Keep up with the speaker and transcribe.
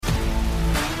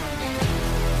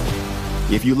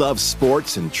If you love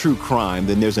sports and true crime,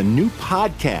 then there's a new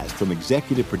podcast from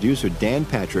executive producer Dan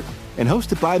Patrick and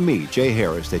hosted by me, Jay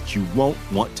Harris, that you won't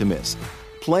want to miss.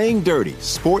 Playing Dirty: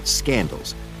 Sports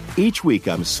Scandals. Each week,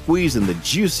 I'm squeezing the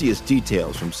juiciest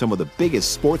details from some of the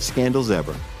biggest sports scandals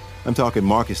ever. I'm talking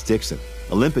Marcus Dixon,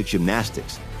 Olympic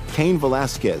gymnastics, Cain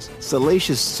Velasquez,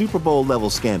 salacious Super Bowl-level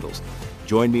scandals.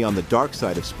 Join me on the dark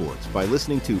side of sports by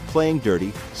listening to Playing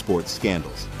Dirty: Sports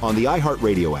Scandals on the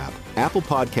iHeartRadio app, Apple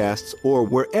Podcasts, or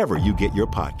wherever you get your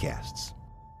podcasts.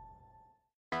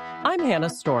 I'm Hannah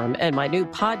Storm, and my new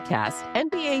podcast,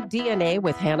 NBA DNA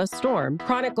with Hannah Storm,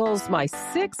 chronicles my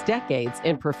 6 decades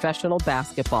in professional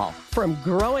basketball. From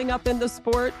growing up in the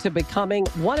sport to becoming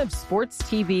one of sports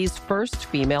TV's first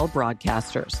female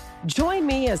broadcasters. Join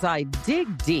me as I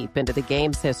dig deep into the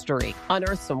game's history,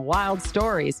 unearth some wild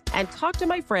stories, and talk to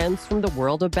my friends from the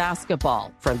world of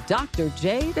basketball, from Dr.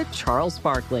 J to Charles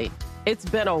Barkley. It's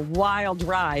been a wild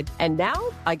ride, and now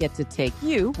I get to take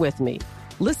you with me.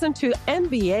 Listen to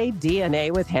NBA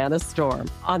DNA with Hannah Storm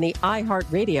on the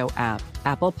iHeartRadio app,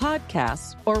 Apple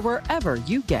Podcasts, or wherever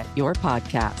you get your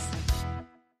podcasts.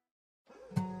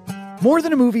 More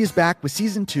Than a Movie is back with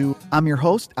Season 2. I'm your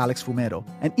host, Alex Fumero,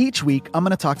 and each week I'm going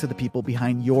to talk to the people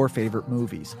behind your favorite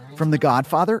movies. From The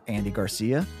Godfather, Andy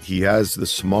Garcia. He has the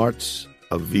smarts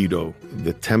of Vito,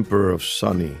 the temper of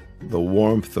Sonny, the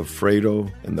warmth of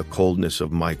Fredo, and the coldness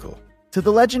of Michael. To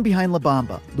the legend behind La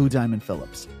Bamba, Lou Diamond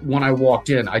Phillips. When I walked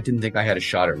in, I didn't think I had a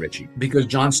shot at Richie because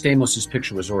John Stamos'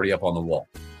 picture was already up on the wall.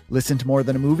 Listen to More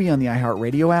Than a Movie on the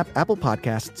iHeartRadio app, Apple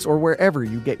Podcasts, or wherever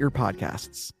you get your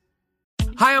podcasts.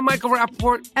 Hi, I'm Michael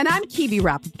Rappaport. And I'm Kibi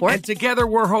Rappaport. And together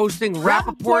we're hosting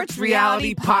Rappaport's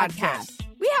Reality Podcast.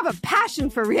 We have a passion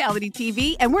for reality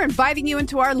TV, and we're inviting you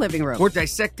into our living room. We're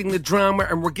dissecting the drama,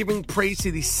 and we're giving praise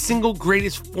to the single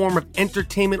greatest form of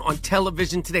entertainment on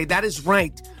television today. That is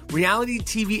right. Reality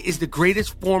TV is the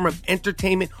greatest form of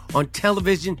entertainment on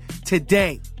television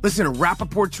today. Listen to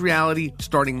Rappaport's Reality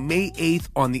starting May 8th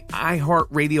on the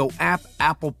iHeartRadio app,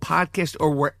 Apple Podcast,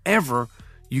 or wherever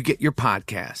you get your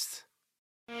podcasts.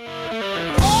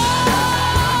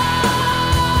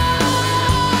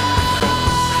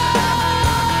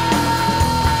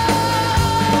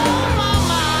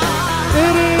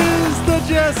 It is the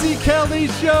Jesse Kelly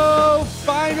Show,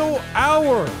 final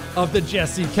hour of the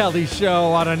Jesse Kelly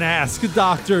Show on an Ask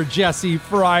Dr. Jesse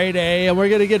Friday. And we're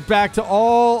going to get back to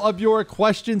all of your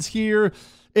questions here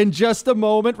in just a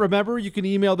moment. Remember, you can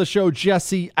email the show,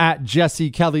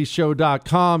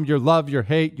 jesse@jessekellyshow.com. Your love, your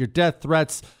hate, your death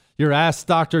threats, your Ask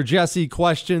Dr. Jesse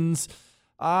questions.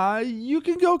 You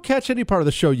can go catch any part of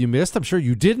the show you missed. I'm sure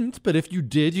you didn't, but if you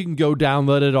did, you can go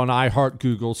download it on iHeart,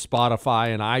 Google,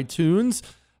 Spotify, and iTunes.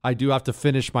 I do have to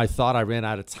finish my thought. I ran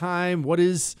out of time. What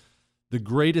is the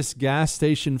greatest gas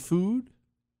station food?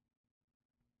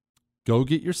 Go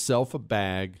get yourself a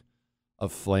bag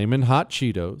of Flamin' Hot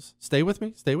Cheetos. Stay with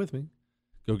me. Stay with me.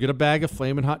 Go get a bag of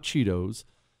Flamin' Hot Cheetos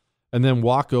and then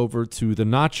walk over to the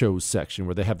nachos section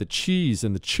where they have the cheese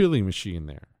and the chili machine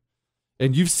there.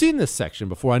 And you've seen this section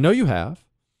before. I know you have.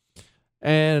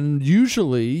 And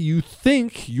usually you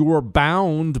think you're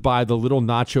bound by the little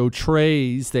nacho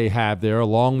trays they have there,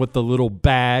 along with the little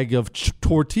bag of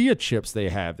tortilla chips they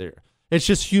have there. It's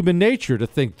just human nature to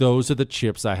think those are the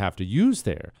chips I have to use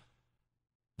there.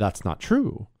 That's not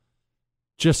true.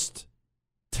 Just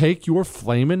take your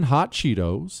Flamin' Hot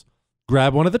Cheetos,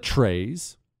 grab one of the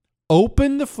trays,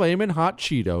 open the Flamin' Hot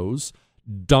Cheetos,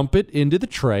 dump it into the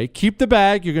tray. Keep the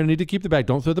bag. You're going to need to keep the bag.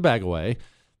 Don't throw the bag away.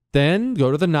 Then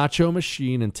go to the nacho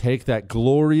machine and take that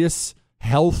glorious,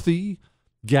 healthy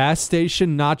gas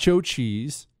station nacho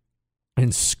cheese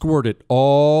and squirt it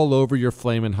all over your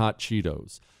Flamin' Hot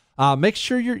Cheetos. Make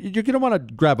sure you're going to want to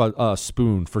grab a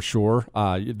spoon for sure.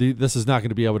 This is not going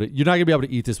to be able to. You're not going to be able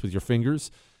to eat this with your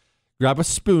fingers. Grab a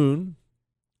spoon.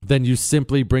 Then you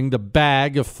simply bring the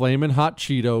bag of Flamin' Hot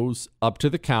Cheetos up to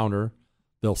the counter.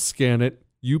 They'll scan it.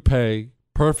 You pay.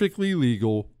 Perfectly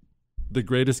legal. The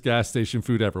greatest gas station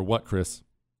food ever. What, Chris?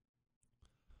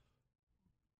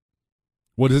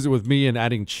 What is it with me and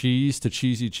adding cheese to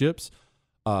cheesy chips?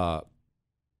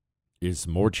 Is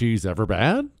more cheese ever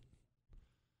bad?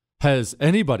 Has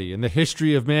anybody in the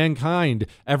history of mankind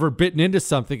ever bitten into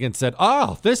something and said,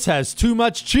 "Oh, this has too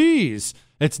much cheese"?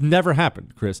 It's never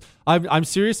happened, Chris. I'm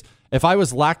serious. If I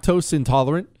was lactose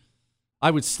intolerant, I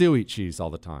would still eat cheese all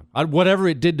the time. Whatever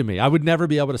it did to me, I would never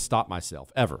be able to stop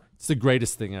myself, ever. It's the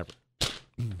greatest thing ever.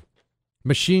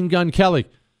 Machine Gun Kelly,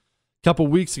 a couple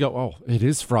weeks ago. Oh, it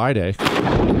is Friday.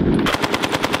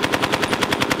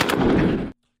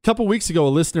 A couple weeks ago, a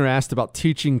listener asked about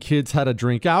teaching kids how to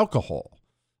drink alcohol.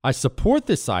 I support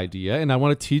this idea, and I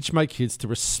want to teach my kids to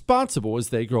be responsible as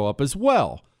they grow up as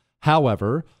well.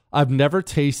 However, I've never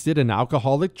tasted an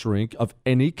alcoholic drink of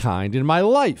any kind in my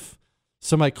life.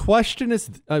 So my question is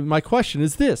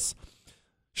this.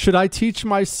 Should I teach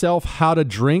myself how to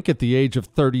drink at the age of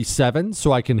 37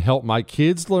 so I can help my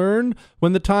kids learn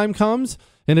when the time comes?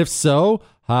 And if so,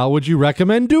 how would you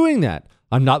recommend doing that?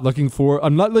 I'm not looking for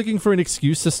an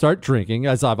excuse to start drinking,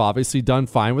 as I've obviously done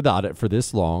fine without it for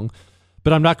this long.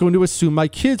 But I'm not going to assume my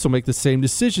kids will make the same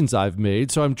decisions I've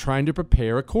made, so I'm trying to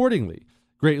prepare accordingly.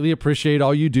 Greatly appreciate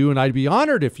all you do, and I'd be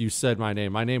honored if you said my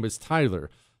name. My name is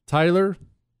Tyler. Tyler,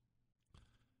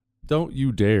 don't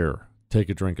you dare take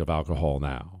a drink of alcohol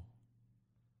now.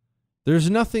 There's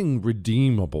nothing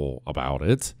redeemable about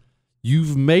it.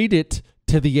 You've made it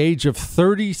to the age of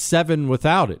 37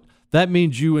 without it. That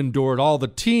means you endured all the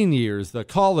teen years, the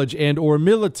college and or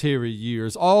military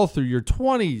years, all through your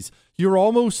 20s. You're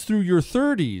almost through your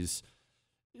 30s.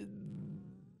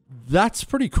 That's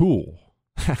pretty cool.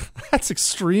 That's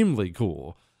extremely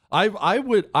cool.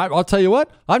 I'll tell you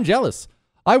what, I'm jealous.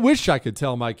 I wish I could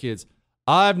tell my kids,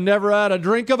 I've never had a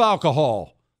drink of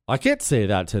alcohol. I can't say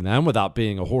that to them without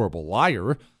being a horrible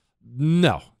liar.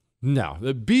 No.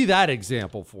 Be that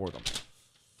example for them.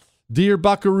 Dear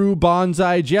Buckaroo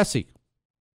Bonsai Jesse,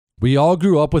 we all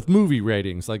grew up with movie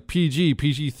ratings like PG,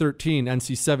 PG-13,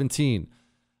 NC-17.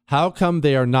 How come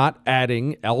they are not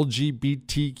adding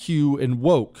LGBTQ and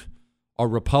woke? Are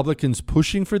Republicans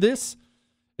pushing for this?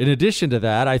 In addition to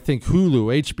that, I think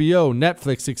Hulu, HBO,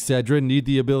 Netflix, etc. need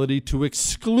the ability to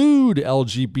exclude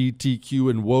LGBTQ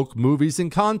and woke movies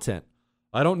and content.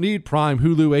 I don't need Prime,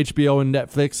 Hulu, HBO, and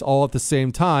Netflix all at the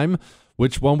same time.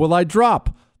 Which one will I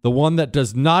drop? The one that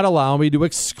does not allow me to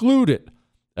exclude it.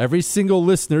 Every single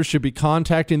listener should be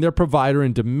contacting their provider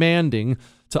and demanding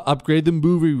to upgrade the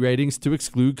movie ratings to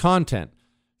exclude content.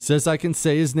 Says I can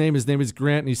say his name. His name is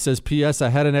Grant, and he says, P.S. I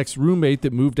had an ex-roommate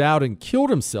that moved out and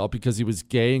killed himself because he was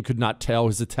gay and could not tell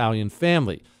his Italian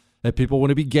family. If people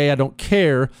want to be gay, I don't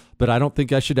care, but I don't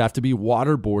think I should have to be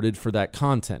waterboarded for that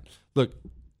content. Look,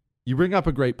 you bring up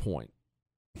a great point.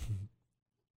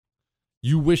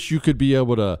 You wish you could be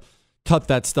able to cut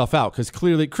that stuff out because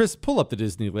clearly, Chris, pull up the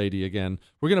Disney lady again.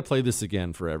 We're going to play this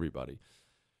again for everybody.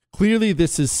 Clearly,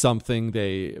 this is something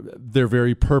they're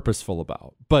very purposeful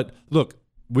about. But look,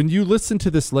 when you listen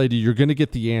to this lady, you're going to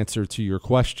get the answer to your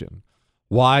question.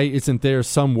 Why isn't there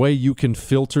some way you can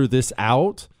filter this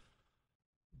out?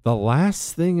 The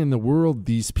last thing in the world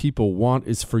these people want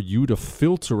is for you to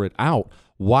filter it out.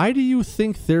 Why do you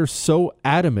think they're so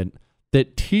adamant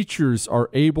that teachers are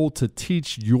able to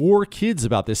teach your kids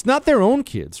about this? Not their own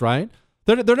kids, right?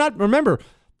 They're not, remember,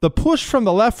 the push from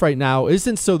the left right now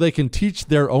isn't so they can teach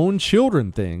their own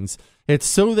children things. It's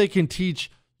so they can teach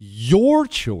your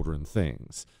children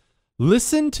things.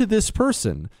 Listen to this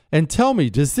person and tell me,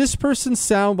 does this person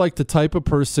sound like the type of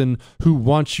person who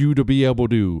wants you to be able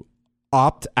to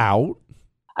opt out?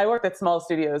 I worked at small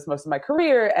studios most of my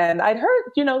career, and I'd heard,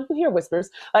 you hear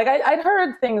whispers. Like I'd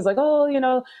heard things like,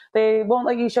 oh, they won't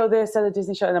let you show this at a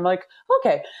Disney show. And I'm like,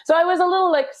 okay. So I was a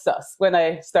little like sus when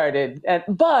I started.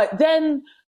 But then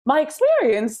my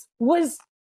experience was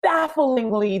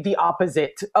bafflingly the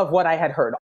opposite of what I had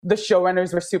heard. The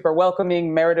showrunners were super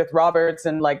welcoming. Meredith Roberts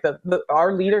and like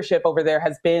our leadership over there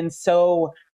has been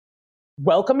so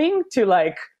welcoming to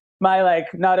like my like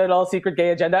not at all secret gay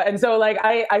agenda. And so like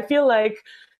I feel like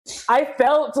I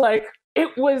felt like it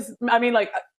was, I mean,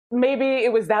 like maybe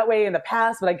it was that way in the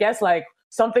past, but I guess like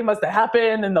something must have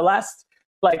happened in the last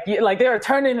like they are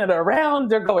turning it around,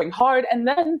 they're going hard. And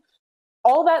then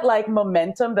all that like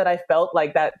momentum that I felt,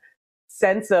 like that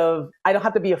sense of I don't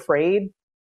have to be afraid.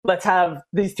 Let's have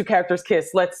these two characters kiss.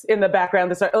 Let's in the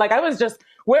background. Like I was just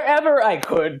wherever I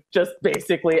could, just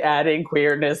basically adding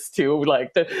queerness to like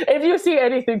if you see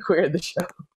anything queer in the show,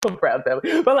 I'm proud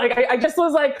family. But like I just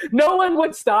was like, no one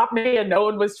would stop me, and no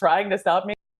one was trying to stop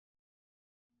me.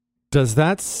 Does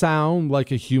that sound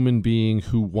like a human being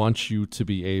who wants you to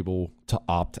be able to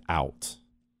opt out?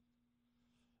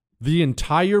 The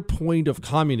entire point of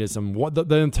communism,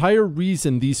 the entire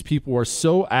reason these people are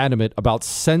so adamant about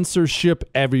censorship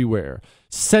everywhere,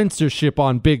 censorship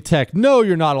on big tech. No,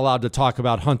 you're not allowed to talk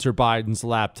about Hunter Biden's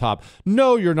laptop.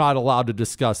 No, you're not allowed to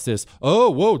discuss this. Oh,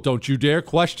 whoa, don't you dare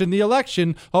question the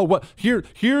election. Oh, what?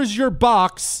 Here's your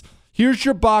box. Here's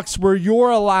your box where you're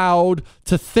allowed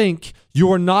to think.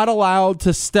 You're not allowed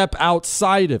to step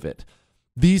outside of it.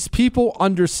 These people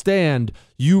understand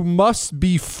you must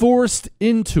be forced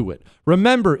into it.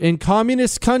 Remember, in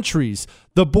communist countries,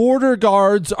 the border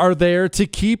guards are there to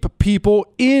keep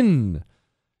people in.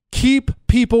 Keep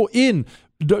people in.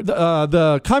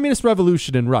 The communist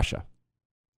revolution in Russia,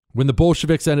 when the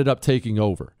Bolsheviks ended up taking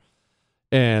over.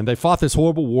 And they fought this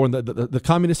horrible war, and the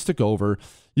communists took over.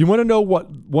 You want to know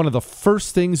what one of the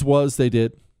first things was they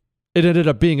did? It ended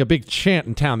up being a big chant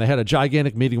in town. They had a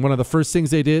gigantic meeting. One of the first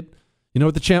things they did, you know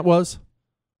what the chant was?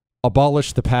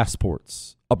 Abolish the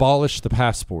passports. Abolish the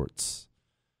passports.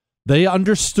 They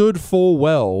understood full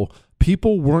well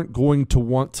people weren't going to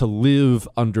want to live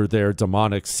under their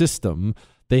demonic system.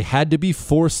 They had to be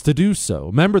forced to do so.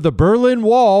 Remember, the Berlin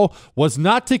Wall was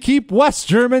not to keep West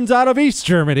Germans out of East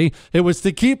Germany. It was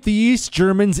to keep the East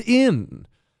Germans in.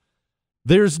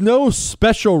 There's no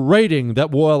special rating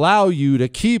that will allow you to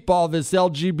keep all this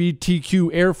LGBTQ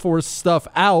Air Force stuff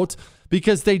out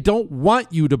because they don't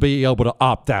want you to be able to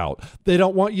opt out. They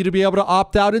don't want you to be able to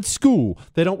opt out in school.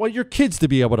 They don't want your kids to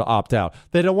be able to opt out.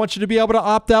 They don't want you to be able to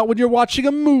opt out when you're watching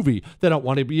a movie. They don't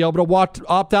want you to be able to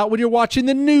opt out when you're watching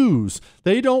the news.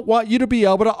 They don't want you to be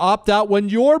able to opt out when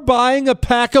you're buying a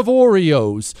pack of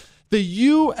Oreos. The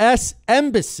U.S.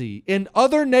 Embassy in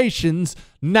other nations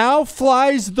now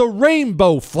flies the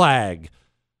rainbow flag.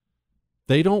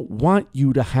 They don't want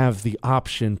you to have the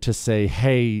option to say,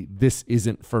 hey, this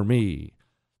isn't for me.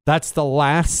 That's the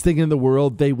last thing in the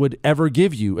world they would ever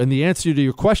give you. And the answer to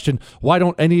your question, why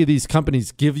don't any of these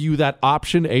companies give you that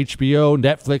option? HBO,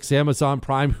 Netflix, Amazon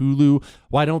Prime, Hulu,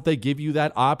 why don't they give you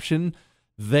that option?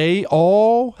 They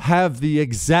all have the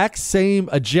exact same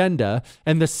agenda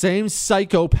and the same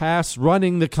psychopaths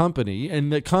running the company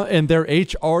and their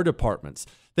HR departments.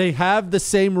 They have the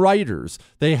same writers.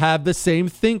 They have the same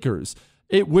thinkers.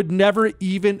 It would never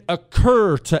even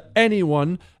occur to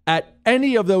anyone at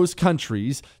any of those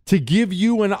countries to give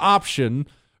you an option,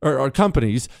 or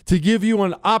companies, to give you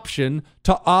an option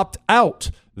to opt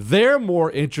out. They're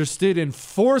more interested in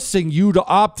forcing you to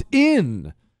opt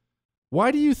in.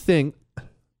 Why do you think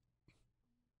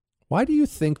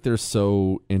they're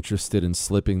so interested in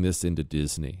slipping this into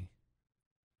Disney?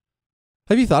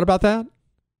 Have you thought about that?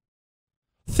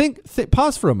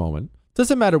 Pause for a moment.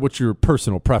 Doesn't matter what your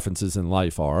personal preferences in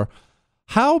life are.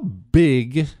 How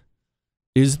big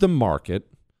is the market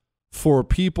for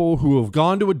people who have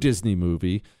gone to a Disney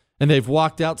movie and they've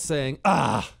walked out saying,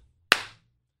 I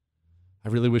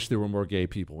really wish there were more gay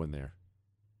people in there?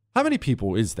 How many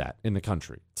people is that in the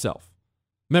country itself?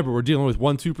 Remember, we're dealing with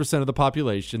 1-2% of the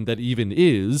population that even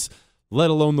is, let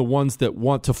alone the ones that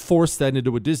want to force that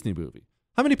into a Disney movie.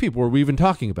 How many people are we even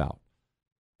talking about?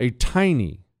 A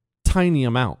tiny, tiny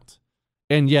amount.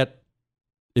 And yet,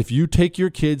 if you take your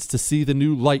kids to see the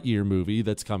new Lightyear movie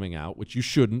that's coming out, which you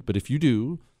shouldn't, but if you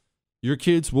do, your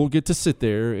kids will get to sit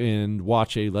there and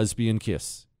watch a lesbian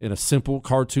kiss in a simple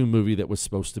cartoon movie that was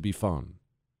supposed to be fun.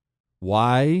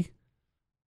 Why?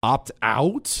 Opt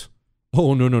out?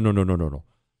 Oh, no.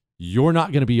 You're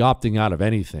not going to be opting out of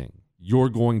anything. You're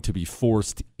going to be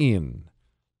forced in.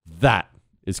 That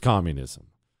is communism.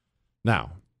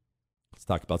 Now, let's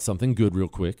talk about something good real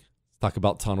quick. Talk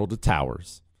about Tunnel to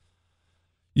Towers.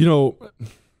 You know,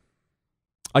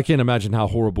 I can't imagine how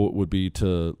horrible it would be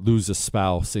to lose a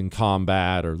spouse in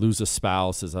combat or lose a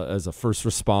spouse as a first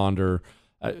responder.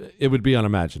 It would be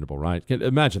unimaginable, right?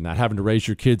 Imagine that, having to raise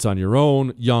your kids on your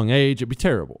own, young age. It'd be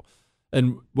terrible.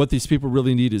 And what these people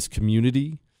really need is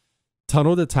community.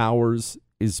 Tunnel to Towers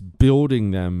is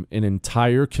building them an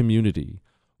entire community,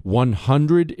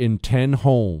 110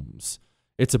 homes.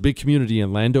 It's a big community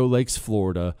in Land O'Lakes,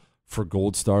 Florida, for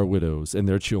Gold Star widows and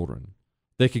their children.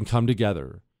 They can come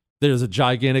together. There's a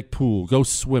gigantic pool, go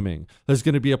swimming. There's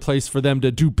going to be a place for them to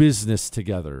do business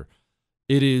together.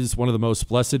 It is one of the most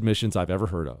blessed missions I've ever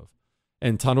heard of.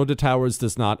 And Tunnel to Towers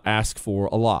does not ask for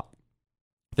a lot.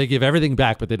 They give everything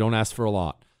back, but they don't ask for a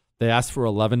lot. They ask for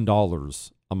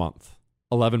 $11 a month.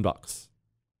 $11.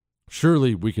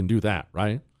 Surely we can do that,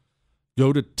 right?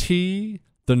 Go to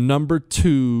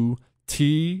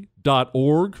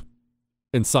T2T.org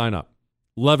and sign up.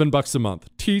 $11 a month.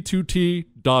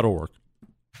 T2T.org.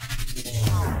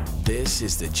 This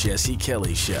is the Jesse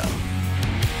Kelly Show.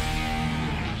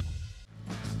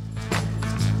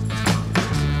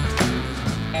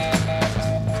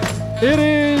 It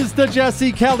is the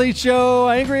Jesse Kelly Show.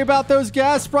 Angry about those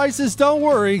gas prices? Don't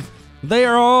worry. They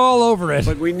are all over it.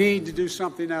 But we need to do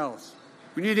something else.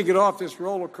 We need to get off this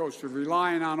roller coaster of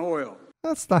relying on oil.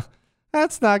 That's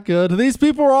not good. These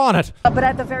people are on it. But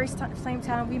at the very same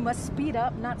time, we must speed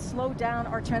up, not slow down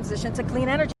our transition to clean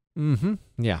energy.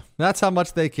 Yeah, that's how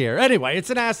much they care. Anyway, it's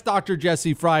an Ask Dr.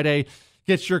 Jesse Friday.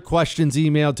 Get your questions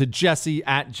emailed to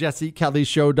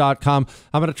jesse@jessekellyshow.com.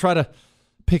 I'm going to try to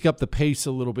pick up the pace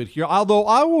a little bit here. Although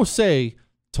I will say,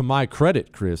 to my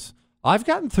credit, Chris, I've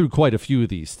gotten through quite a few of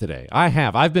these today. I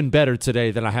have. I've been better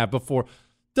today than I have before.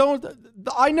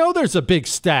 I know there's a big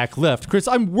stack left, Chris.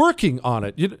 I'm working on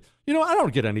it. You know, I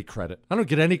don't get any credit. I don't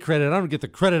get the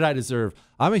credit I deserve.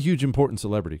 I'm a huge, important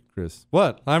celebrity, Chris.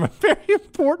 What? I'm a very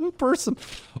important person.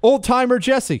 Old-timer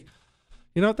Jesse.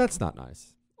 You know, that's not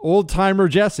nice. Old-timer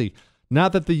Jesse. Now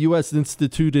that the U.S.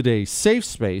 instituted a safe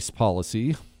space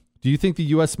policy, do you think the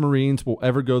U.S. Marines will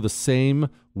ever go the same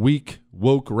weak,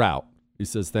 woke route? He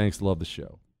says, thanks, love the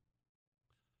show.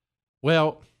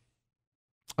 Well,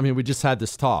 I mean, we just had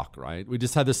this talk, right? We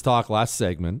just had this talk last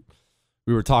segment.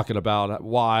 We were talking about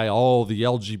why all the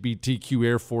LGBTQ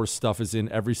Air Force stuff is in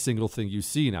every single thing you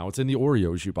see now. It's in the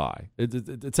Oreos you buy.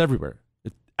 It's everywhere.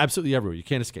 It's absolutely everywhere. You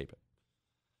can't escape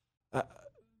it.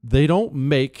 They don't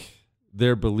make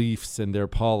their beliefs and their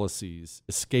policies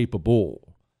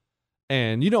escapable.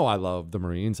 And you know I love the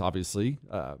Marines, obviously.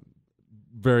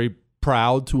 Very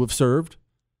proud to have served.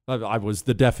 I was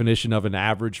the definition of an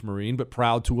average Marine, but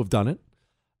proud to have done it.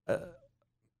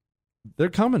 They're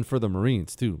coming for the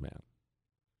Marines too, man.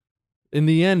 In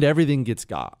the end, everything gets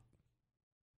got.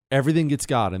 Everything gets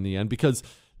got in the end because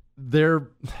their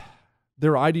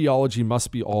ideology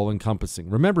must be all-encompassing.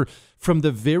 Remember, from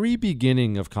the very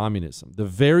beginning of communism, the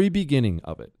very beginning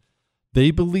of it,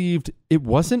 they believed it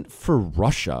wasn't for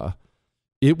Russia.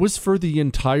 It was for the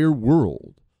entire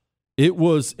world. It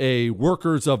was a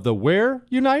workers of the where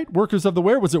unite? Workers of the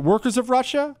where? Was it workers of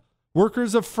Russia?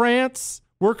 Workers of France?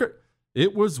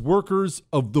 It was workers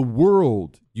of the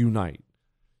world unite.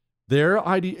 Their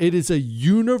idea, it is a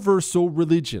universal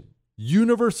religion.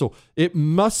 Universal. It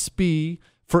must be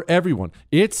for everyone.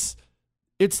 It's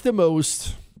the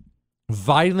most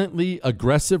violently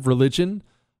aggressive religion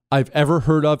I've ever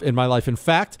heard of in my life. In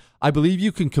fact, I believe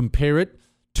you can compare it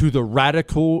to the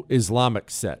radical Islamic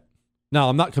set. Now,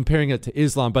 I'm not comparing it to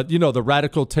Islam, but you know, the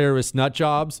radical terrorist nut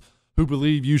jobs who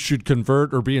believe you should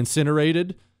convert or be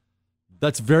incinerated.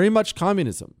 That's very much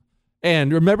communism.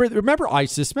 And remember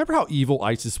ISIS. Remember how evil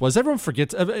ISIS was. Everyone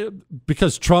forgets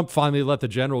because Trump finally let the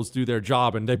generals do their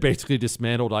job and they basically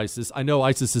dismantled ISIS. I know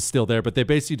ISIS is still there, but they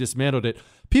basically dismantled it.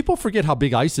 People forget how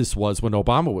big ISIS was when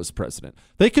Obama was president.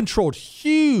 They controlled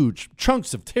huge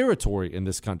chunks of territory in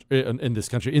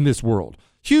this world.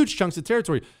 Huge chunks of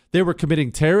territory. They were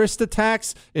committing terrorist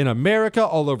attacks in America,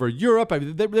 all over Europe. I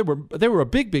mean, they were a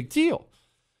big deal.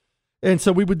 And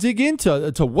so we would dig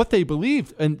into what they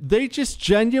believed, and they just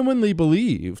genuinely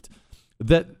believed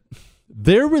that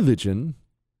their religion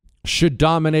should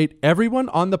dominate everyone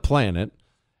on the planet,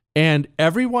 and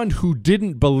everyone who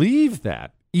didn't believe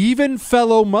that, even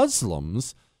fellow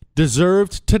Muslims,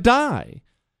 deserved to die.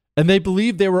 And they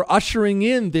believed they were ushering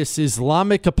in this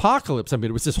Islamic apocalypse. I mean,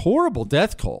 it was this horrible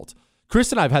death cult.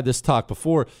 Chris and I have had this talk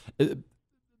before.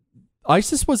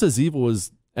 ISIS was as evil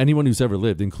as anyone who's ever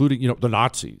lived, including, the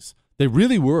Nazis. They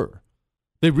really were.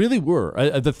 They really were.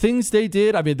 The things they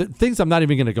did, I mean, the things I'm not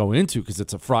even going to go into because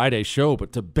it's a Friday show,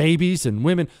 but to babies and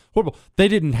women, horrible. They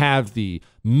didn't have the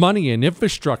money and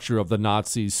infrastructure of the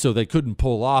Nazis, so they couldn't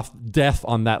pull off death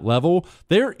on that level.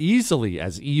 They're easily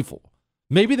as evil.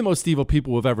 Maybe the most evil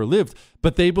people who have ever lived,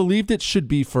 but they believed it should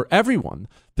be for everyone.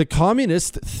 The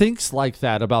communist thinks like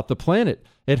that about the planet.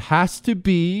 It has to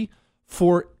be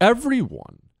for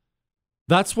everyone.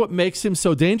 That's what makes him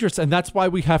so dangerous, and that's why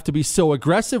we have to be so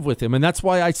aggressive with him. And that's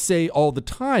why I say all the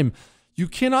time, you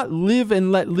cannot live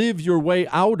and let live your way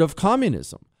out of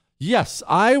communism. Yes,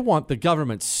 I want the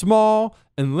government small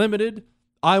and limited.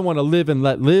 I want to live and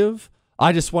let live.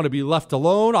 I just want to be left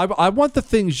alone. I want the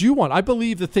things you want. I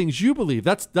believe the things you believe.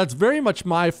 That's very much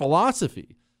my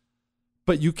philosophy.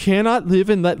 But you cannot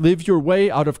live and let live your way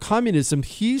out of communism.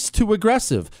 He's too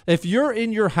aggressive. If you're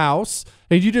in your house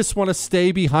and you just want to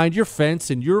stay behind your fence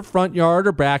in your front yard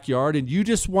or backyard and you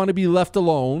just want to be left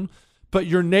alone, but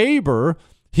your neighbor,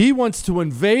 he wants to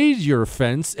invade your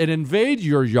fence and invade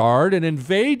your yard and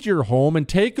invade your home and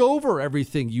take over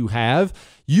everything you have,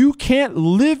 you can't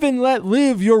live and let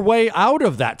live your way out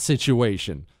of that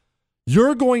situation.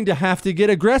 You're going to have to get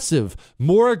aggressive,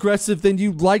 more aggressive than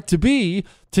you'd like to be,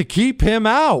 to keep him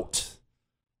out.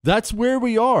 That's where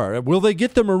we are. Will they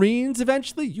get the Marines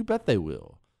eventually? You bet they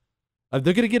will. They're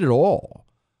going to get it all.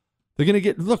 They're going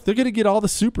to get all the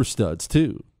super studs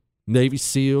too. Navy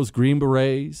SEALs, Green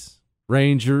Berets,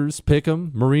 Rangers, pick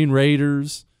 'em, Marine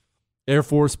Raiders, Air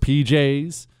Force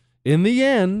PJs. In the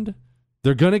end,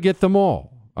 they're going to get them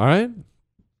all. All right?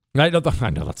 I know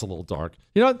that's a little dark.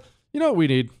 You know what we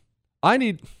need? I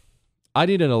need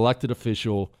an elected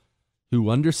official who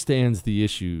understands the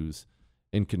issues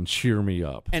and can cheer me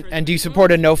up. And do you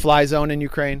support a no-fly zone in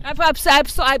Ukraine?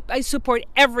 I support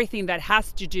everything that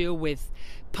has to do with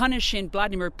punishing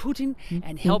Vladimir Putin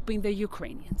and helping the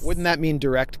Ukrainians. Wouldn't that mean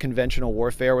direct conventional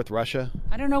warfare with Russia?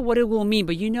 I don't know what it will mean,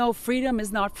 but freedom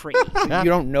is not free. You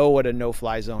don't know what a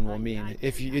no-fly zone will mean.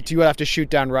 If you have to shoot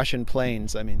down Russian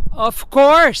planes, I mean. Of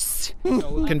course.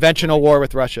 Conventional war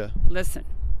with Russia. Listen,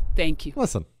 thank you.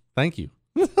 Listen, thank you.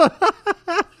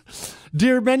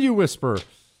 Dear Menu Whisperer,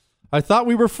 I thought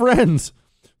we were friends.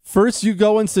 First, you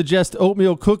go and suggest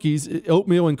oatmeal cookies.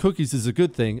 Oatmeal and cookies is a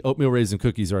good thing. Oatmeal raisin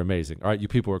cookies are amazing. All right, you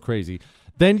people are crazy.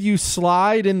 Then you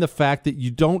slide in the fact that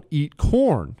you don't eat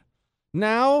corn.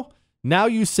 Now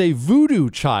you say Voodoo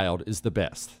Child is the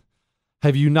best.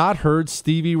 Have you not heard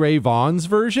Stevie Ray Vaughan's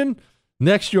version?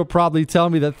 Next, you'll probably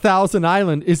tell me that Thousand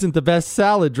Island isn't the best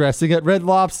salad dressing at Red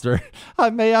Lobster.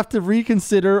 I may have to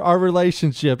reconsider our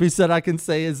relationship. He said I can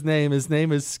say his name. His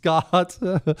name is Scott.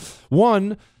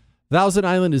 1, Thousand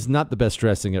Island is not the best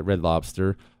dressing at Red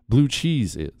Lobster. Blue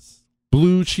cheese is.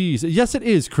 Blue cheese. Yes, it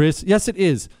is, Chris. Yes, it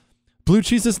is. Blue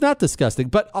cheese is not disgusting,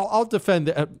 but I'll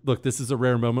defend. Look, this is a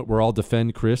rare moment where I'll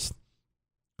defend Chris.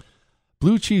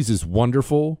 Blue cheese is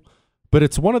wonderful, but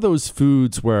it's one of those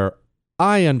foods where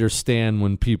I understand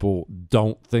when people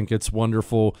don't think it's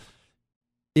wonderful.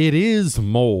 It is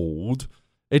mold.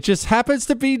 It just happens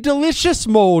to be delicious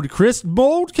mold, Chris.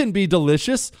 Mold can be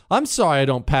delicious. I'm sorry I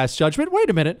don't pass judgment. Wait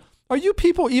a minute. Are you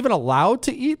people even allowed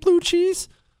to eat blue cheese?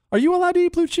 Are you allowed to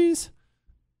eat blue cheese?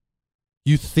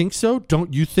 You think so?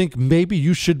 Don't you think maybe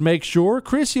you should make sure?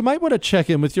 Chris, you might want to check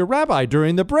in with your rabbi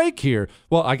during the break here.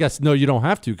 Well, I guess, no, you don't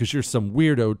have to because you're some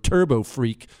weirdo turbo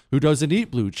freak who doesn't eat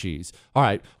blue cheese. All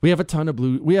right, we have a ton of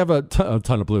blue. We have a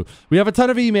ton of blue. We have a ton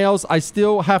of emails I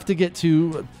still have to get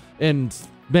to, and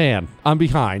man, I'm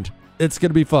behind. It's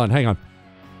going to be fun. Hang on.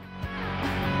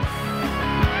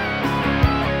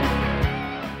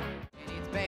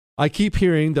 I keep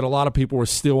hearing that a lot of people are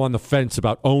still on the fence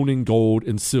about owning gold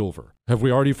and silver. Have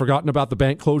we already forgotten about the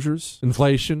bank closures,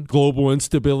 inflation, global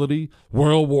instability,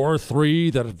 World War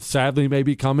III that sadly may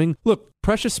be coming? Look,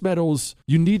 precious metals,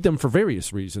 you need them for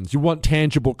various reasons. You want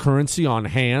tangible currency on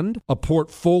hand, a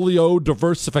portfolio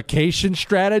diversification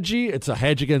strategy. It's a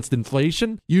hedge against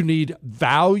inflation. You need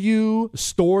value,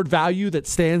 stored value that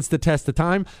stands the test of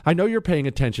time. I know you're paying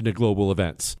attention to global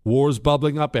events. Wars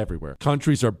bubbling up everywhere.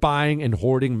 Countries are buying and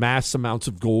hoarding mass amounts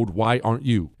of gold. Why aren't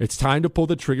you? It's time to pull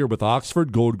the trigger with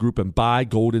Oxford Gold Group and buy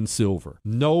gold and silver.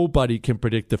 Nobody can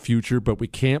predict the future, but we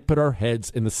can't put our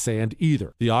heads in the sand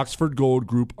either. The Oxford Gold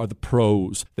Group are the pros.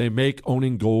 They make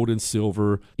owning gold and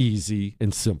silver easy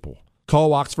and simple.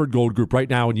 Call Oxford Gold Group right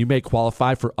now and you may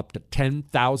qualify for up to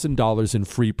 $10,000 in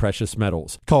free precious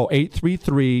metals. Call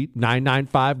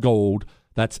 833-995-GOLD.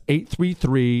 That's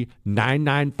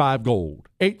 833-995-GOLD.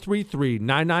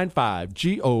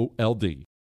 833-995-GOLD.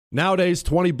 Nowadays,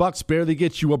 $20 barely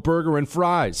gets you a burger and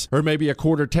fries, or maybe a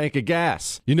quarter tank of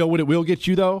gas. You know what it will get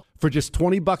you, though? For just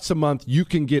 $20 a month, you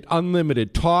can get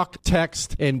unlimited talk,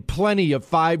 text, and plenty of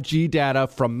 5G data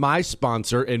from my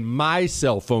sponsor and my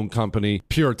cell phone company,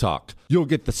 Pure Talk. You'll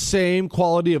get the same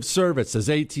quality of service as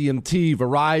AT&T,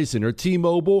 Verizon, or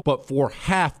T-Mobile, but for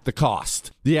half the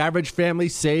cost. The average family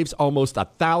saves almost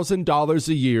 $1,000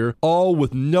 a year, all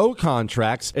with no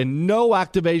contracts and no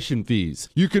activation fees.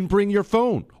 You can bring your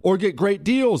phone or get great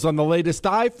deals on the latest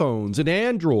iPhones and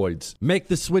Androids. Make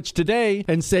the switch today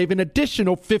and save an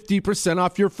additional 50%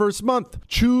 off your first month.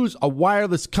 Choose a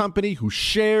wireless company who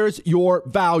shares your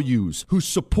values, who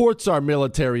supports our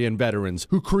military and veterans,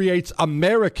 who creates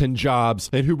American jobs,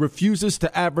 and who refuses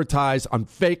to advertise on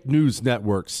fake news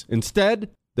networks.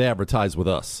 Instead, they advertise with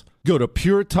us. Go to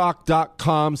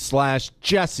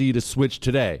puretalk.com/Jesse to switch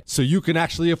today so you can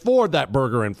actually afford that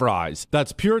burger and fries.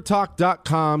 That's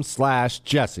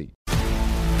puretalk.com/Jesse.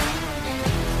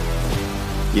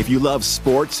 If you love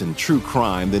sports and true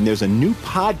crime, then there's a new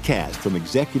podcast from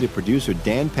executive producer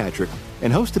Dan Patrick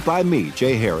and hosted by me,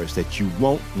 Jay Harris, that you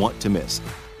won't want to miss.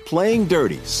 Playing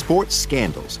Dirty: Sports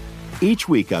Scandals. Each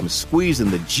week, I'm squeezing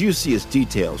the juiciest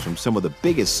details from some of the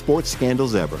biggest sports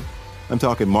scandals ever. I'm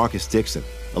talking Marcus Dixon,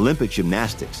 Olympic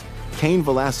gymnastics, Cain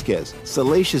Velasquez,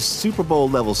 salacious Super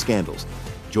Bowl-level scandals.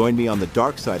 Join me on the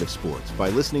dark side of sports by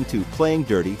listening to Playing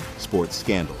Dirty: Sports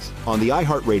Scandals on the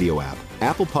iHeartRadio app,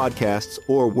 Apple Podcasts,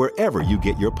 or wherever you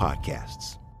get your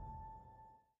podcasts.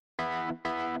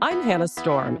 I'm Hannah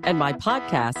Storm, and my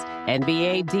podcast,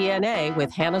 NBA DNA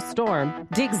with Hannah Storm,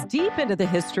 digs deep into the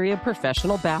history of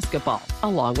professional basketball,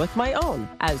 along with my own,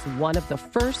 as one of the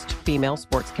first female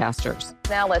sportscasters.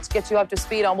 Now let's get you up to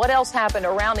speed on what else happened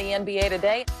around the NBA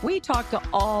today. We talked to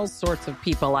all sorts of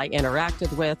people I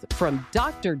interacted with, from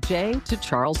Dr. J to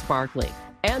Charles Barkley.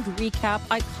 and recap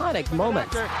iconic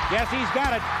moments. Yes, he's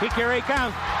got it. Here he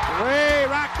comes. Way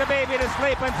rock the baby to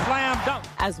sleep and slam dunk.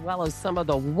 As well as some of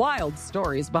the wild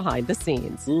stories behind the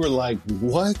scenes. We were like,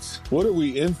 what? What are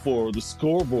we in for? The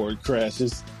scoreboard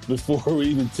crashes before we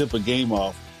even tip a game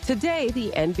off. Today,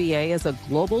 the NBA is a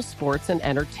global sports and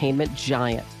entertainment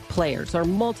giant. Players are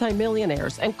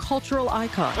multimillionaires and cultural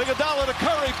icons. Iguodala to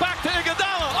Curry, back to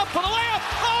Iguodala, up for the layup.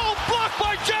 Oh, blocked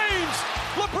by James!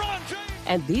 LeBron James!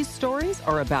 And these stories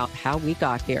are about how we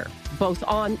got here, both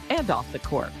on and off the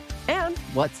court. And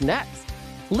what's next?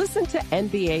 Listen to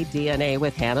NBA DNA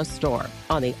with Hannah Storm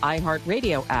on the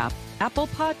iHeartRadio app, Apple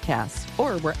Podcasts,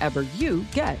 or wherever you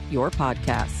get your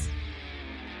podcasts.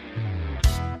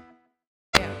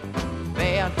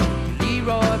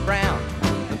 Leroy Brown,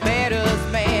 the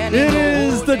baddest man. It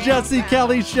is the Jesse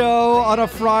Kelly Show on a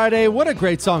Friday. What a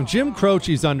great song. Jim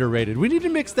Croce's underrated. We need to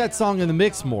mix that song in the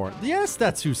mix more. Yes,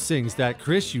 that's who sings that,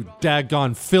 Chris, you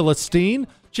daggone Philistine.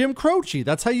 Jim Croce,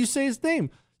 that's how you say his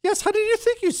name. Yes, how did you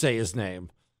think you say his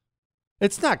name?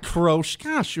 It's not Croce.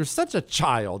 Gosh, you're such a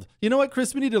child. You know what,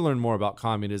 Chris? We need to learn more about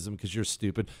communism because you're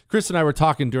stupid. Chris and I were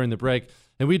talking during the break,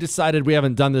 and we decided we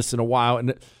haven't done this in a while,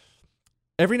 and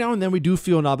every now and then we do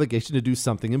feel an obligation to do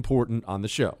something important on the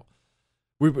show.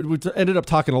 We ended up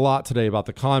talking a lot today about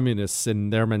the communists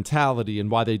and their mentality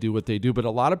and why they do what they do, but a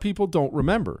lot of people don't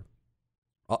remember.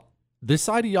 This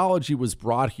ideology was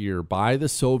brought here by the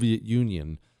Soviet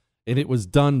Union, and it was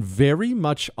done very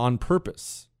much on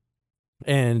purpose.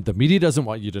 And the media doesn't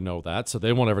want you to know that, so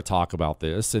they won't ever talk about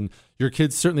this. And your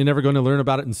kid's certainly never going to learn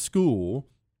about it in school.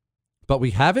 But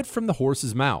we have it from the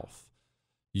horse's mouth.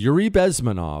 Yuri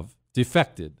Bezmenov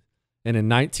defected. And in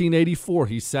 1984,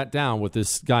 he sat down with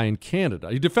this guy in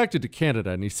Canada. He defected to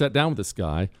Canada, and he sat down with this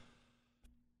guy.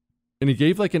 And he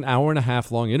gave like an hour and a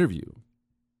half long interview.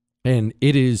 And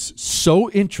it is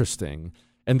so interesting.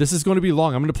 And this is going to be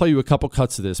long. I'm going to play you a couple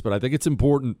cuts of this, but I think it's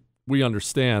important we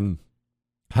understand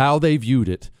how they viewed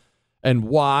it and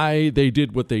why they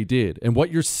did what they did. And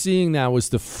what you're seeing now is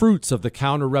the fruits of the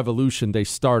counter-revolution they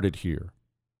started here.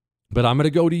 But I'm going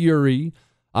to go to Yuri.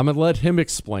 I'm going to let him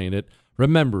explain it.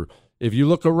 Remember, if you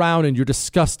look around and you're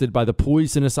disgusted by the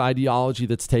poisonous ideology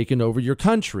that's taken over your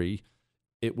country,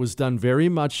 it was done very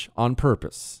much on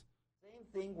purpose.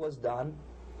 Same thing was done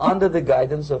under the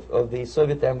guidance of the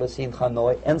Soviet embassy in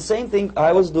Hanoi, and same thing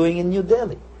I was doing in New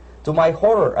Delhi. To my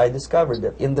horror, I discovered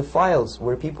that in the files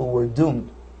where people were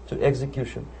doomed to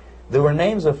execution, there were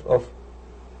names of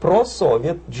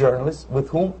pro-Soviet journalists with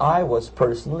whom I was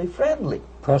personally friendly.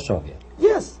 Pro-Soviet?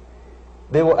 Yes.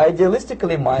 They were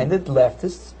idealistically minded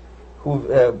leftists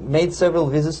who made several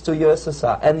visits to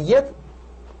USSR, and yet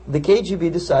the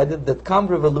KGB decided that come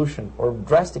revolution or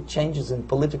drastic changes in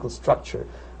political structure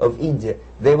of India,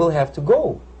 they will have to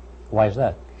go. Why is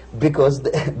that? Because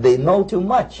they know too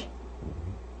much.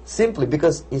 Simply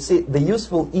because, you see, the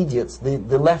useful idiots, the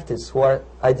leftists who are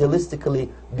idealistically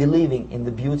believing in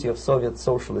the beauty of Soviet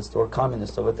socialist or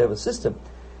communist or whatever system,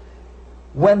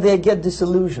 when they get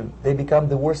disillusioned, they become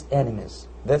the worst enemies.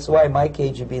 That's why my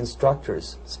KGB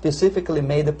instructors specifically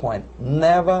made a point,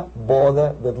 never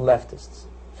bother with leftists.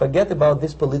 Forget about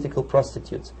these political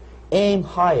prostitutes. Aim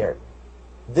higher.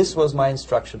 This was my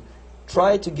instruction.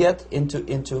 Try to get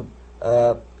into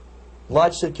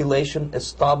large circulation,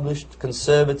 established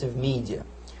conservative media.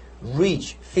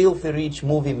 Rich, filthy rich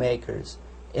movie makers,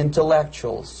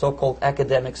 intellectuals, so-called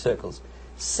academic circles.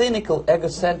 Cynical,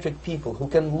 egocentric people who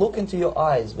can look into your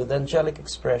eyes with angelic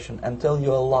expression and tell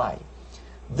you a lie.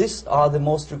 These are the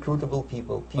most recruitable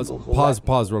people.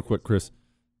 Pause real quick, Chris.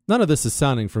 None of this is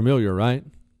sounding familiar, right?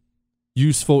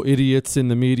 Useful idiots in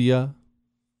the media.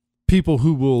 People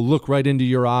who will look right into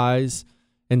your eyes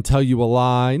and tell you a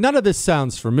lie. None of this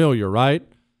sounds familiar, right?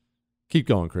 Keep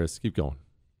going, Chris. Keep going.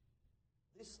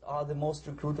 These are the most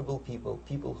recruitable people.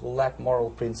 People who lack moral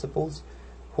principles,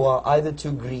 who are either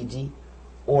too greedy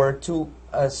or too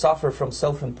suffer from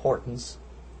self-importance.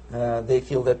 They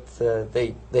feel that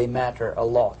they matter a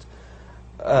lot.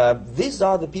 These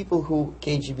are the people who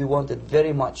KGB wanted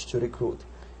very much to recruit.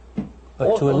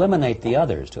 But to eliminate the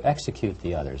others, to execute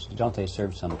the others, don't they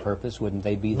serve some purpose? Wouldn't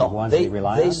they be the ones they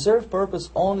rely on? They serve purpose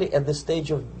only at the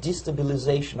stage of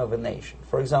destabilization of a nation.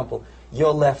 For example,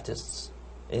 your leftists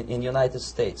in United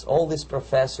States, all these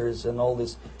professors and all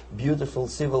these beautiful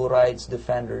civil rights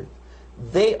defenders,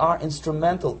 they are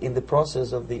instrumental in the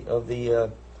process of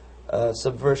the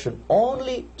subversion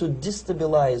only to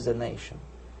destabilize the nation.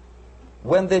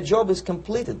 When their job is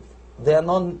completed, they are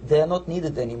not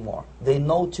needed anymore. They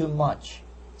know too much.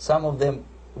 Some of them,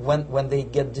 when they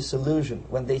get disillusioned,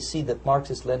 when they see that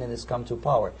Marxist-Leninists come to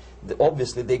power,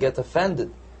 obviously they get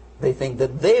offended They think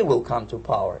that they will come to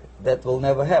power. That will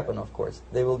never happen, of course.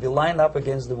 They will be lined up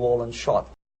against the wall and shot.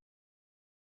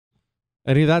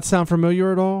 Any of that sound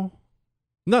familiar at all?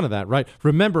 None of that, right?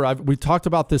 Remember, we talked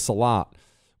about this a lot.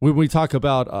 When we talk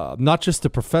about not just the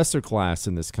professor class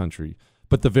in this country,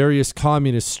 but the various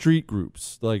communist street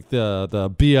groups like the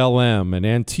BLM and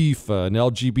Antifa and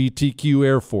LGBTQ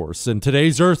Air Force and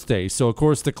today's Earth Day. So, of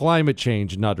course, the climate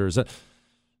change nutters.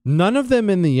 None of them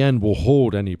in the end will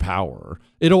hold any power.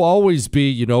 It'll always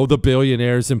be, the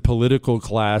billionaires and political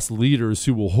class leaders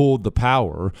who will hold the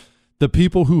power. The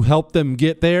people who help them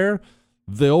get there,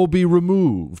 they'll be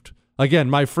removed. Again,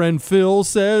 my friend Phil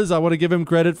says, I want to give him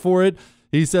credit for it.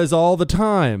 He says all the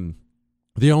time,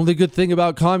 the only good thing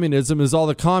about communism is all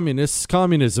the communists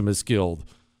communism has killed.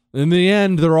 In the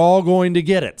end, they're all going to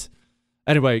get it.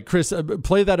 Anyway, Chris,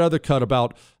 play that other cut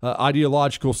about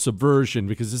ideological subversion,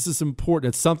 because this is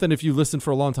important. It's something, if you listen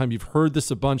for a long time, you've heard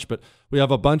this a bunch, but we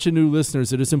have a bunch of new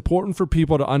listeners. It is important for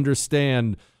people to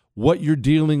understand what you're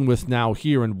dealing with now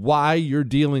here and why you're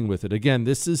dealing with it. Again,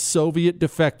 this is Soviet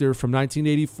defector from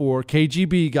 1984,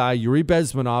 KGB guy, Yuri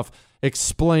Bezmenov,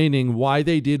 explaining why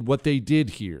they did what they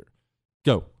did here.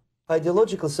 Go.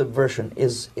 Ideological subversion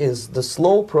is the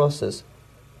slow process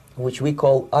which we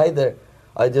call either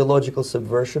ideological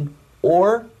subversion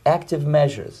or active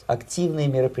measures,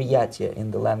 активные мероприятия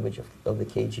in the language of the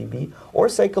KGB, or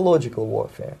psychological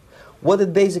warfare. What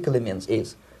it basically means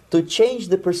is to change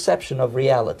the perception of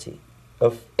reality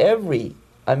of every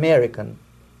American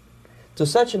to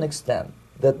such an extent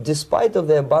that despite of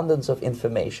the abundance of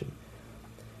information,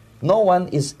 no one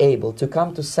is able to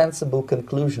come to sensible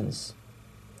conclusions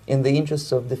in the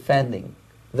interests of defending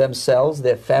themselves,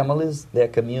 their families, their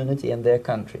community, and their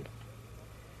country.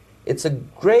 It's a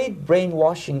great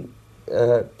brainwashing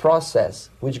process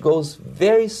which goes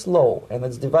very slow, and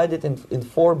it's divided in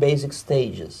 4 basic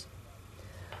stages.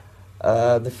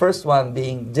 The first one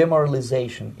being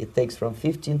demoralization. It takes from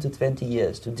 15 to 20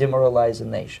 years to demoralize a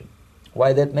nation.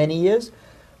 Why that many years?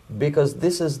 Because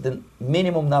this is the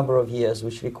minimum number of years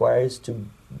which requires to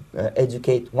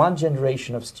educate one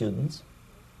generation of students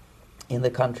in the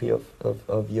country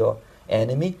of your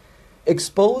enemy,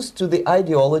 exposed to the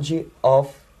ideology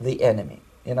of the enemy.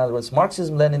 In other words,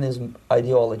 Marxism-Leninism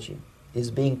ideology is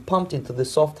being pumped into the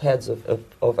soft heads of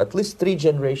at least 3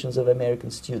 generations of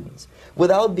American students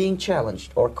without being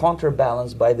challenged or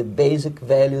counterbalanced by the basic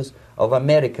values of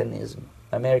Americanism,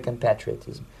 American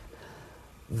patriotism.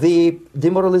 The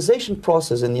demoralization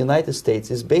process in the United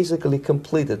States is basically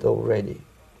completed already.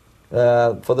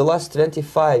 For the last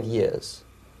 25 years,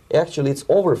 actually it's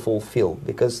overfulfilled,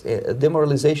 because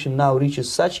demoralization now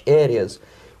reaches such areas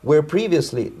where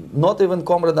previously not even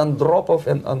Comrade Andropov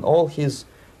and all his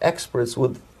experts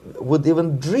would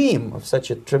even dream of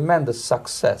such a tremendous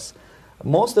success.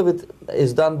 Most of it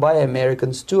is done by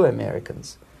Americans to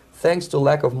Americans, thanks to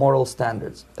lack of moral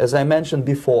standards. As I mentioned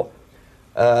before,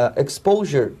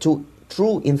 exposure to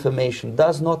true information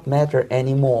does not matter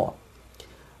anymore.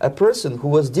 A person who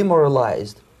was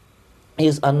demoralized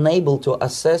is unable to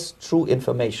assess true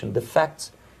information. The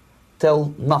facts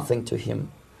tell nothing to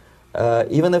him.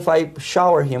 Even if I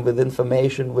shower him with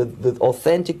information, with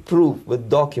authentic proof, with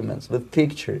documents, with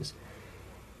pictures,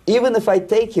 even if I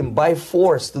take him by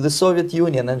force to the Soviet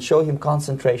Union and show him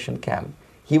concentration camp,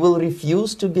 he will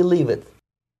refuse to believe it.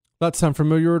 That sound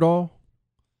familiar at all?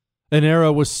 An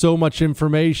era with so much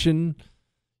information,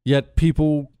 yet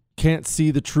people can't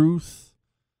see the truth.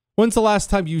 When's the last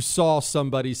time you saw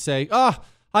somebody say,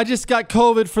 I just got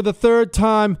COVID for the 3rd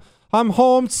time. I'm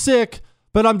home sick,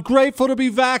 but I'm grateful to be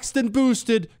vaxxed and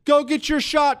boosted. Go get your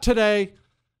shot today.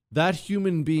 That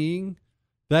human being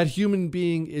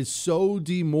is so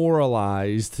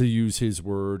demoralized, to use his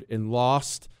word, and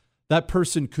lost. That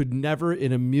person could never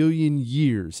in a million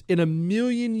years,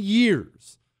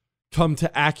 come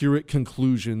to accurate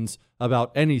conclusions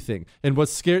about anything. And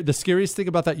the scariest thing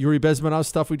about that Yuri Bezmenov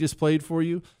stuff we just played for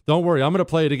you, don't worry, I'm going to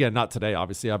play it again. Not today,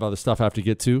 obviously. I have other stuff I have to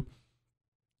get to.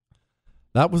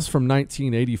 That was from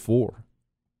 1984.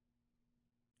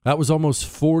 That was almost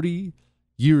 40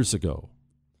 years ago.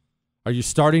 Are you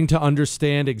starting to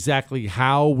understand exactly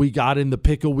how we got in the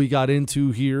pickle we got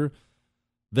into here?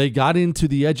 They got into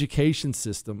the education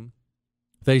system.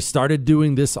 They started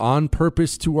doing this on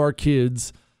purpose to our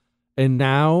kids. And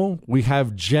now we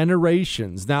have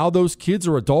generations. Now those kids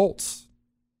are adults.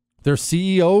 They're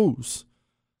CEOs.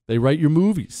 They write your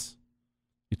movies.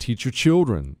 You teach your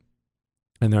children.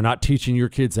 And they're not teaching your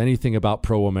kids anything about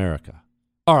pro-America.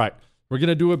 All right. We're going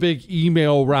to do a big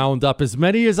email roundup, as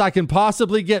many as I can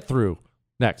possibly get through.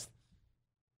 Next.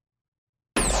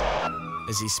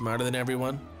 Is he smarter than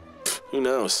everyone? Who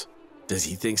knows? Does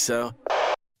he think so?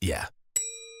 Yeah.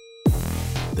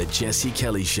 The Jesse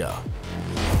Kelly Show.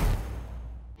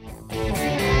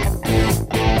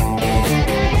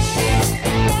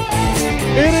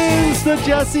 It is the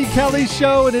Jesse Kelly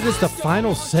Show, and it is the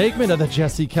final segment of the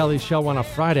Jesse Kelly Show on a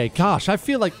Friday. Gosh, I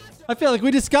feel like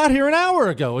we just got here an hour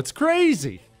ago. It's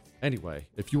crazy. Anyway,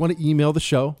 if you want to email the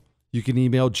show, you can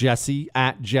email Jesse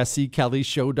at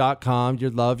jessekellyshow.com.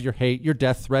 Your love, your hate, your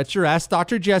death threats, your Ask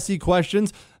Dr. Jesse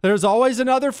questions. There's always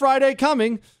another Friday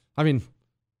coming. I mean,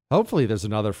 hopefully there's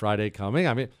another Friday coming.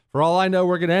 I mean, for all I know,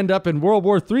 we're going to end up in World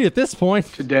War III at this point.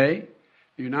 Today,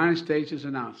 the United States is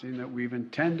announcing that we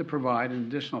intend to provide an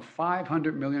additional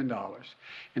 $500 million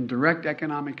in direct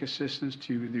economic assistance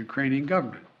to the Ukrainian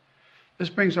government. This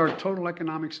brings our total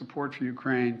economic support for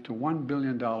Ukraine to $1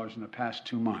 billion in the past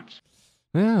 2 months.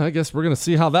 Yeah, I guess we're going to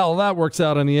see how all that works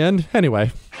out in the end.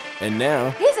 Anyway. And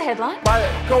now, Here's a headline.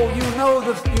 Go, you know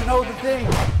the thing.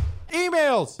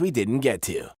 Emails we didn't get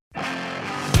to.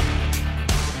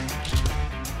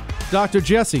 Dr.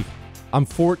 Jesse, I'm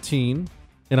 14,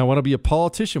 and I want to be a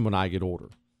politician when I get older.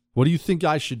 What do you think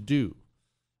I should do?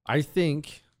 I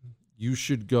think you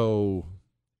should go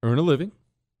earn a living,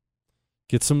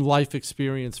 get some life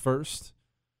experience first.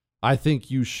 I think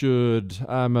you should,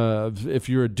 if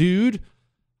you're a dude,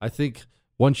 I think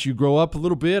once you grow up a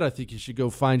little bit, I think you should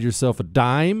go find yourself a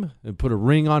dime and put a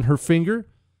ring on her finger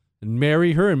and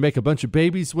marry her and make a bunch of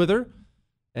babies with her.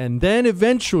 And then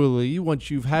eventually,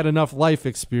 once you've had enough life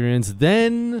experience,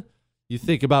 then you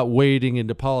think about wading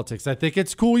into politics. I think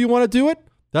it's cool you want to do it.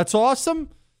 That's awesome.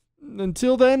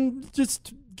 Until then,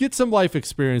 just get some life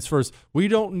experience first. We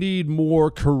don't need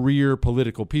more career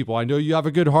political people. I know you have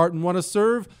a good heart and want to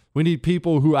serve. We need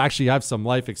people who actually have some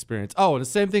life experience. Oh, and the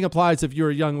same thing applies if you're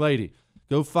a young lady.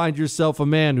 Go find yourself a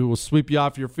man who will sweep you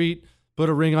off your feet, put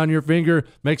a ring on your finger,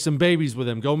 make some babies with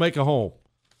him. Go make a home.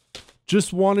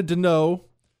 Just wanted to know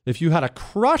if you had a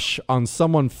crush on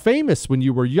someone famous when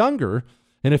you were younger,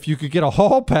 and if you could get a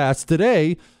hall pass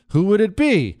today, who would it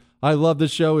be? I love the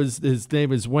show. His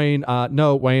name is Wayne.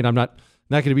 No, Wayne, I'm not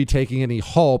going to be taking any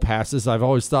hall passes. I've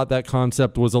always thought that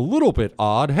concept was a little bit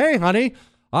odd. Hey, honey,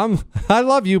 I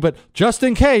love you, but just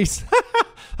in case.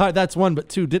 All right, that's one. But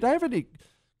two, did I have any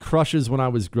crushes when I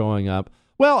was growing up?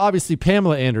 Well, obviously,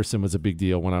 Pamela Anderson was a big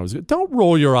deal when I was. Don't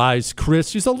roll your eyes, Chris.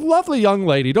 She's a lovely young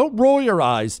lady. Don't roll your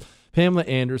eyes. Pamela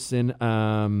Anderson.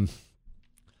 I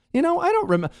don't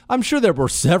remember. I'm sure there were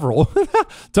several.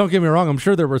 Don't get me wrong. I'm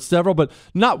sure there were several, but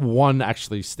not one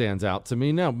actually stands out to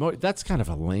me. No, that's kind of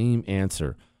a lame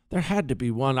answer. There had to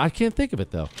be one. I can't think of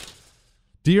it, though.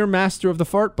 Dear Master of the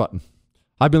Fart Button,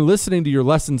 I've been listening to your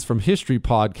Lessons from History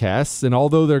podcasts, and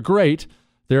although they're great,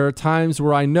 there are times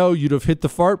where I know you'd have hit the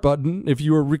fart button if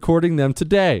you were recording them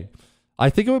today. I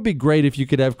think it would be great if you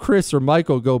could have Chris or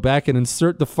Michael go back and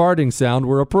insert the farting sound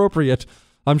where appropriate.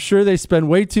 I'm sure they spend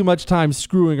way too much time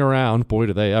screwing around. Boy,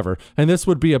 do they ever. And this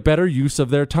would be a better use of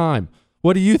their time.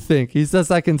 What do you think? He says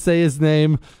I can say his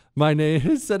name.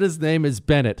 He said his name is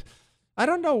Bennett. I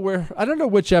don't know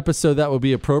which episode that would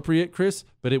be appropriate, Chris,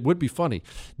 but it would be funny.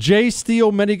 J.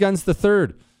 Steele Manyguns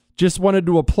III. Just wanted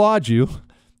to applaud you.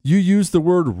 You used the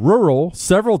word rural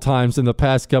several times in the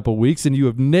past couple weeks, and you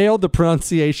have nailed the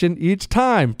pronunciation each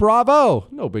time. Bravo.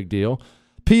 No big deal.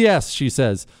 P.S., she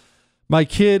says, my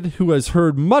kid, who has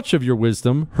heard much of your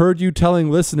wisdom, heard you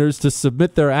telling listeners to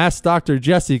submit their Ask Dr.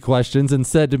 Jesse questions and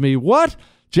said to me, what?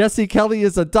 Jesse Kelly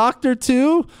is a doctor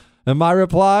too? And my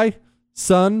reply,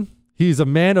 son, he's a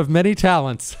man of many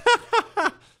talents.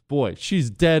 Boy,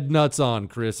 she's dead nuts on,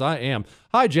 Chris. I am.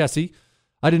 Hi, Jesse.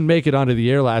 I didn't make it onto the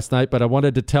air last night, but I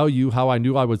wanted to tell you how I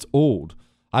knew I was old.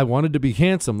 I wanted to be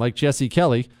handsome like Jesse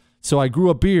Kelly, so I grew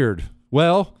a beard.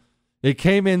 Well, it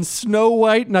came in snow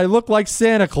white, and I looked like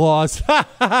Santa Claus.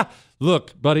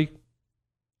 Look, buddy,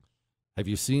 have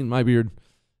you seen my beard?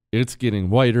 It's getting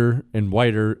whiter and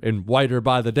whiter and whiter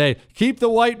by the day. Keep the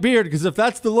white beard, because if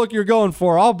that's the look you're going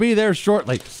for, I'll be there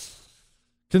shortly.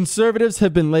 Conservatives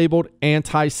have been labeled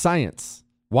anti-science.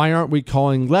 Why aren't we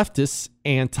calling leftists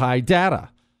anti-data?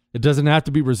 It doesn't have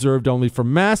to be reserved only for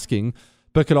masking,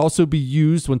 but could also be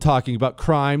used when talking about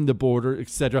crime, the border,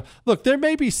 etc. Look, there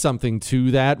may be something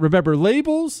to that. Remember,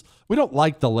 labels, we don't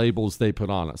like the labels they put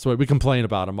on us. We complain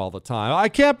about them all the time. I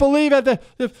can't believe it.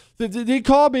 He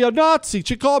called me a Nazi.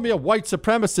 She called me a white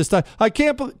supremacist. I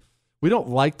can't believe. We don't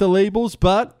like the labels,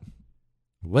 but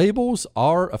labels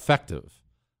are effective.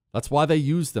 That's why they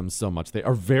use them so much. They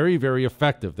are very, very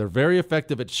effective. They're very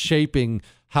effective at shaping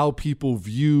how people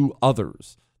view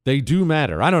others. They do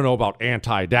matter. I don't know about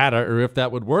anti-data or if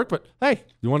that would work, but hey,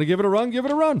 you want to give it a run? Give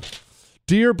it a run.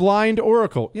 Dear Blind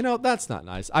Oracle, that's not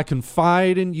nice. I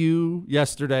confide in you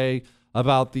yesterday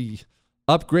about the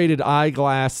upgraded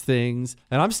eyeglass things.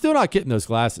 And I'm still not getting those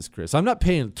glasses, Chris. I'm not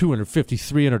paying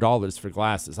 $250, $300 for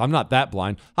glasses. I'm not that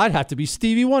blind. I'd have to be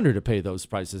Stevie Wonder to pay those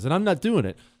prices, and I'm not doing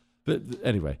it. But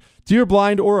anyway, dear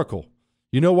blind Oracle,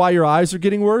 you know why your eyes are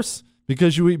getting worse?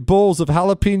 Because you eat bowls of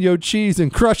jalapeno cheese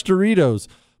and crushed Doritos.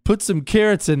 Put some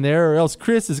carrots in there, or else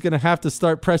Chris is going to have to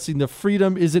start pressing the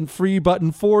freedom isn't free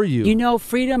button for you. You know,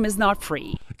 freedom is not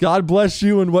free. God bless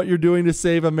you and what you're doing to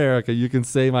save America. You can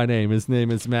say my name. His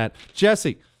name is Matt.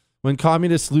 Jesse, when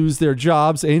communists lose their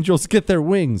jobs, angels get their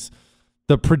wings.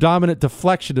 The predominant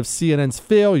deflection of CNN's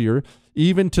failure,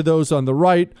 even to those on the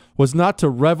right, was not to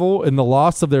revel in the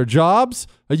loss of their jobs.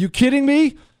 Are you kidding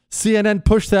me? CNN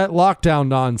pushed that lockdown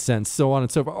nonsense, so on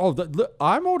and so forth. Oh,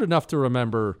 I'm old enough to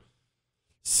remember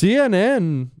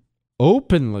CNN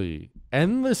openly,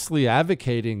 endlessly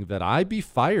advocating that I be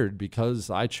fired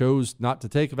because I chose not to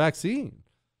take a vaccine.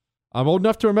 I'm old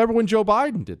enough to remember when Joe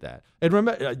Biden did that. And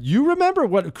you remember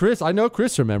what, Chris, I know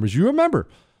Chris remembers, you remember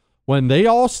when they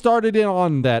all started in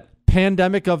on that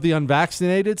pandemic of the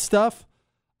unvaccinated stuff?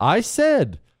 I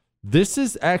said, this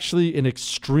is actually an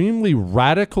extremely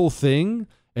radical thing,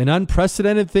 an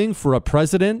unprecedented thing for a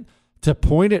president to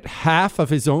point at half of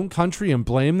his own country and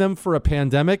blame them for a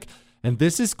pandemic. And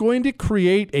this is going to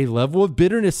create a level of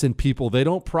bitterness in people they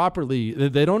don't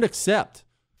accept.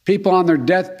 People on their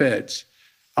deathbeds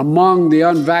among the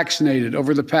unvaccinated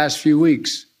over the past few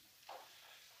weeks.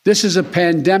 This is a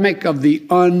pandemic of the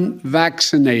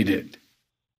unvaccinated.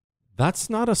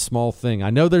 That's not a small thing. I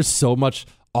know there's so much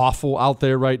awful out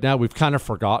there right now. We've kind of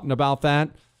forgotten about that.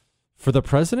 For the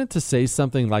president to say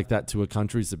something like that to a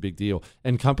country is a big deal.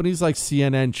 And companies like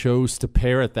CNN chose to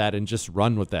parrot that and just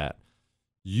run with that.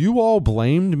 You all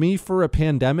blamed me for a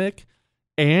pandemic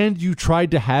and you tried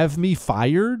to have me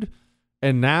fired.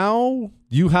 And now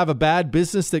you have a bad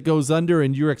business that goes under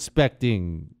and you're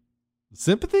expecting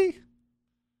sympathy?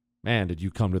 Man, did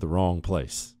you come to the wrong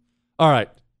place. All right.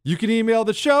 You can email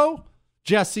the show,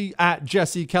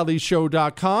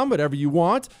 jesse@jessekellyshow.com, whatever you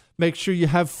want. Make sure you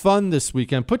have fun this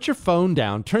weekend. Put your phone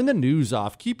down. Turn the news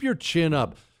off. Keep your chin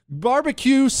up.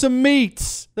 Barbecue some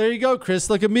meats. There you go,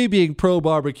 Chris. Look at me being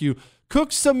pro-barbecue.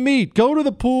 Cook some meat. Go to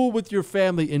the pool with your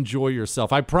family. Enjoy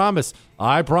yourself. I promise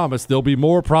there'll be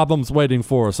more problems waiting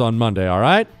for us on Monday, all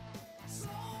right?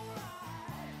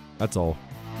 That's all.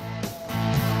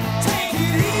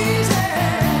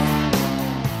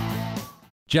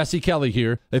 Jesse Kelly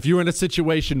here. If you're in a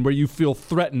situation where you feel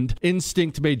threatened,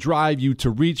 instinct may drive you to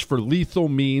reach for lethal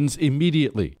means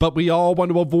immediately. But we all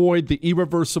want to avoid the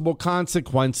irreversible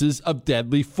consequences of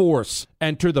deadly force.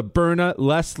 Enter the Byrna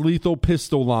less lethal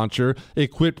pistol launcher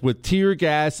equipped with tear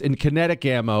gas and kinetic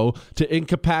ammo to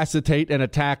incapacitate an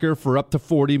attacker for up to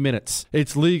 40 minutes.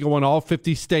 It's legal in all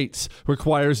 50 states,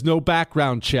 requires no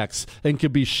background checks, and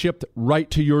can be shipped right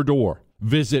to your door.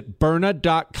 Visit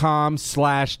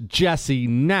Byrna.com/Jesse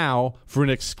now for an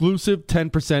exclusive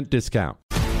 10% discount.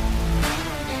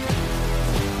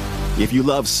 If you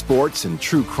love sports and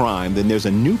true crime, then there's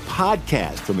a new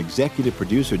podcast from executive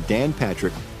producer Dan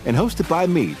Patrick and hosted by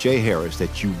me, Jay Harris,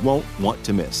 that you won't want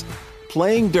to miss.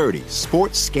 Playing Dirty: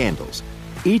 Sports Scandals.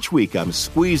 Each week, I'm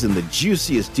squeezing the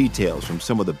juiciest details from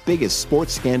some of the biggest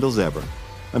sports scandals ever.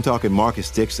 I'm talking Marcus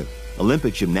Dixon,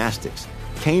 Olympic gymnastics,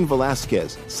 Cain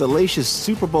Velasquez, salacious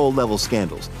Super Bowl-level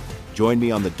scandals. Join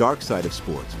me on the dark side of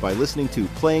sports by listening to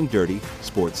Playing Dirty: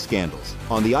 Sports Scandals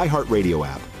on the iHeartRadio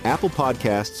app, Apple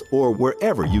Podcasts, or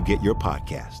wherever you get your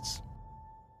podcasts.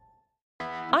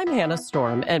 I'm Hannah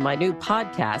Storm, and my new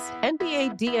podcast,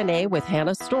 NBA DNA with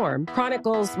Hannah Storm,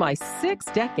 chronicles my 6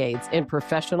 decades in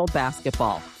professional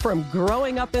basketball. From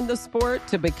growing up in the sport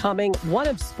to becoming one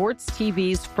of sports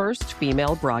TV's first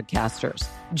female broadcasters.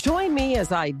 Join me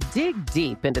as I dig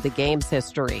deep into the game's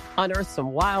history, unearth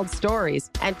some wild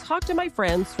stories, and talk to my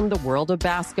friends from the world of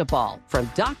basketball, from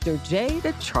Dr. J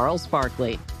to Charles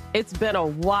Barkley. It's been a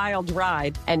wild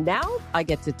ride, and now I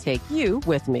get to take you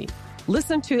with me.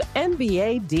 Listen to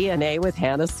NBA DNA with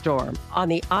Hannah Storm on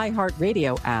the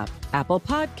iHeartRadio app, Apple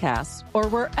Podcasts, or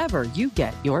wherever you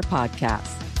get your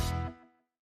podcasts.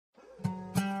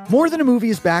 More Than a Movie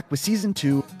is back with Season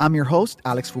 2. I'm your host,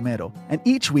 Alex Fumero, and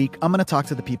each week I'm going to talk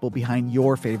to the people behind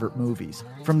your favorite movies.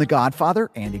 From The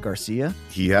Godfather, Andy Garcia.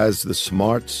 He has the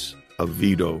smarts of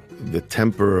Vito, the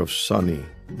temper of Sonny,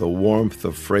 the warmth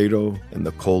of Fredo, and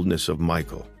the coldness of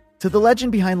Michael. To the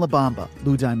legend behind La Bamba,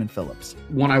 Lou Diamond Phillips.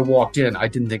 When I walked in, I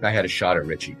didn't think I had a shot at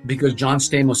Richie because John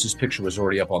Stamos' picture was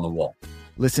already up on the wall.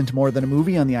 Listen to More Than a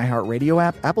Movie on the iHeartRadio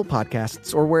app, Apple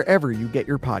Podcasts, or wherever you get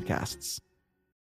your podcasts.